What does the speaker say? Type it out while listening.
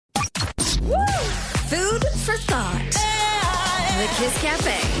Food for thought. The Kiss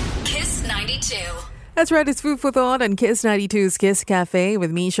Cafe. Kiss 92. That's right, it's Food for Thought on Kiss 92's Kiss Cafe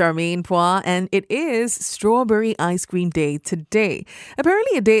with me, Charmaine Phua, and it is Strawberry Ice Cream Day today.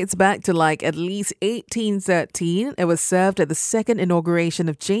 Apparently it dates back to at least 1813. It was served at the second inauguration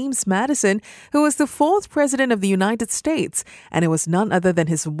of James Madison, who was the fourth president of the United States, and it was none other than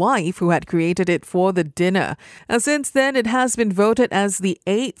his wife who had created it for the dinner. And since then, it has been voted as the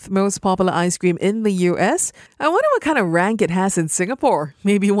 8th most popular ice cream in the US. I wonder what kind of rank it has in Singapore.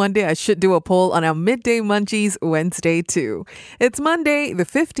 Maybe one day I should do a poll on our Midday Munchies Wednesday too. It's Monday, the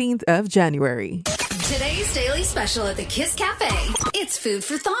 15th of January. Today's daily special at the Kiss Cafe. It's Food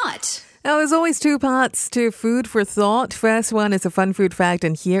for Thought. Now, there's always two parts to Food for Thought. First one is a fun food fact,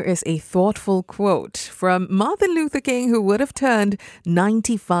 and here is a thoughtful quote from Martin Luther King, who would have turned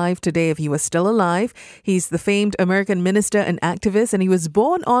 95 today if he was still alive. He's the famed American minister and activist, and he was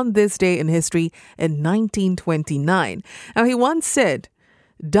born on this day in history in 1929. Now, he once said,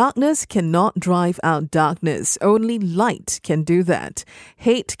 "Darkness cannot drive out darkness. Only light can do that.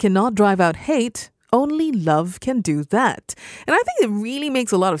 Hate cannot drive out hate. Only love can do that." And I think it really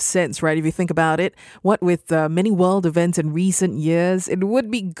makes a lot of sense, right? If you think about it, what with many world events in recent years, it would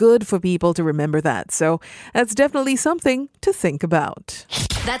be good for people to remember that. So that's definitely something to think about.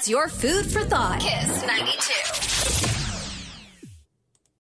 That's your Food for Thought. Kiss 92.